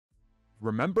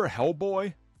remember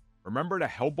Hellboy? Remember the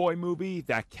Hellboy movie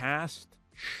that cast,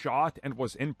 shot, and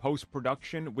was in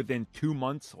post-production within 2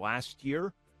 months last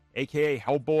year? AKA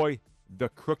Hellboy, the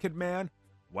Crooked Man?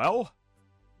 Well,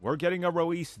 we're getting a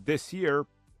release this year,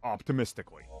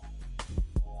 optimistically.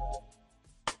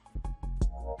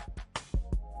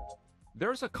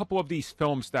 There's a couple of these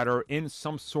films that are in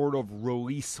some sort of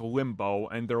release limbo,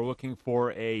 and they're looking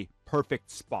for a perfect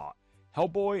spot.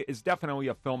 Hellboy is definitely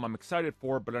a film I'm excited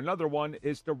for, but another one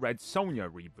is the Red Sonja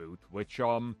reboot, which,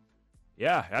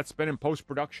 yeah, that's been in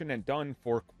post-production and done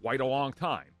for quite a long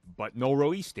time, but no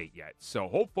release date yet, so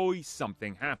hopefully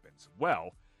something happens.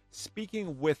 Well,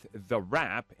 speaking with The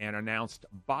Wrap and announced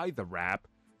by The Wrap,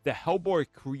 the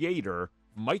Hellboy creator,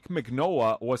 Mike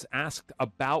Mignola, was asked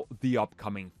about the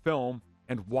upcoming film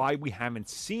and why we haven't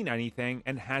seen anything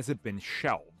and has it been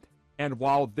shelved. And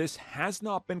while this has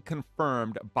not been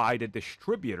confirmed by the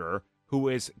distributor, who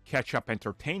is Ketchup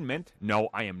Entertainment, no,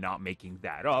 I am not making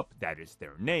that up, that is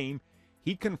their name,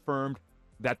 he confirmed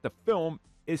that the film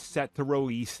is set to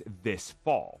release this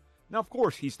fall. Now, of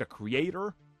course, he's the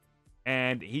creator,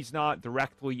 and he's not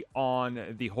directly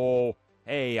on the whole,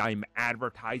 hey, I'm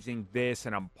advertising this,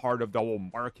 and I'm part of the whole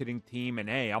marketing team, and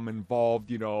hey, I'm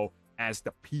involved, as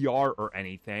the PR or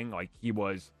anything. Like, he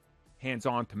was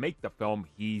hands-on to make the film.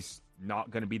 He's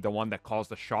not going to be the one that calls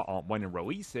the shot on when it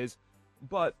releases.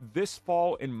 But this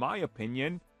fall, in my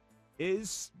opinion,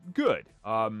 is good.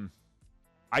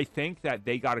 I think that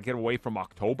they got to get away from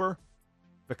October,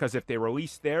 because if they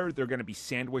release there, they're going to be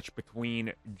sandwiched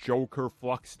between Joker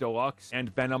Flux Deluxe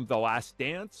and Venom The Last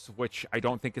Dance, which I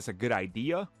don't think is a good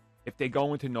idea. If they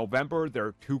go into November,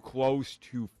 they're too close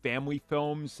to family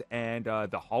films and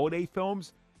the holiday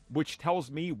films, which tells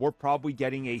me we're probably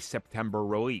getting a September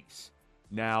release.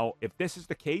 Now, if this is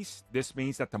the case, this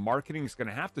means that the marketing is going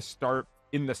to have to start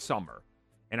in the summer.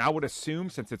 And I would assume,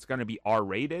 since it's going to be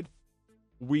R-rated,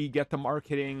 we get the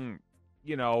marketing,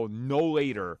 no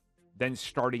later than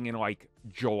starting in, like,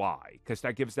 July. Because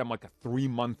that gives them, like, a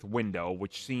 3-month window,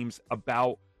 which seems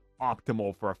about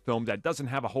optimal for a film that doesn't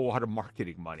have a whole lot of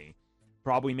marketing money.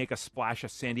 Probably make a splash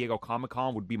at San Diego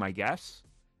Comic-Con would be my guess.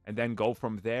 And then go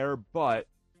from there. But,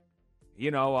 we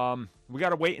got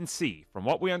to wait and see. From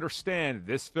what we understand,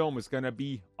 this film is going to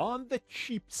be on the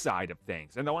cheap side of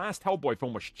things. And the last Hellboy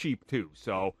film was cheap, too.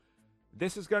 So,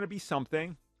 this is going to be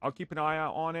something. I'll keep an eye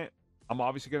out on it. I'm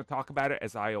obviously going to talk about it,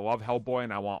 as I love Hellboy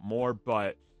and I want more.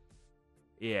 But,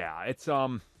 yeah, it's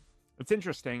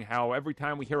interesting how every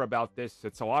time we hear about this,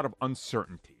 it's a lot of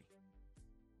uncertainty.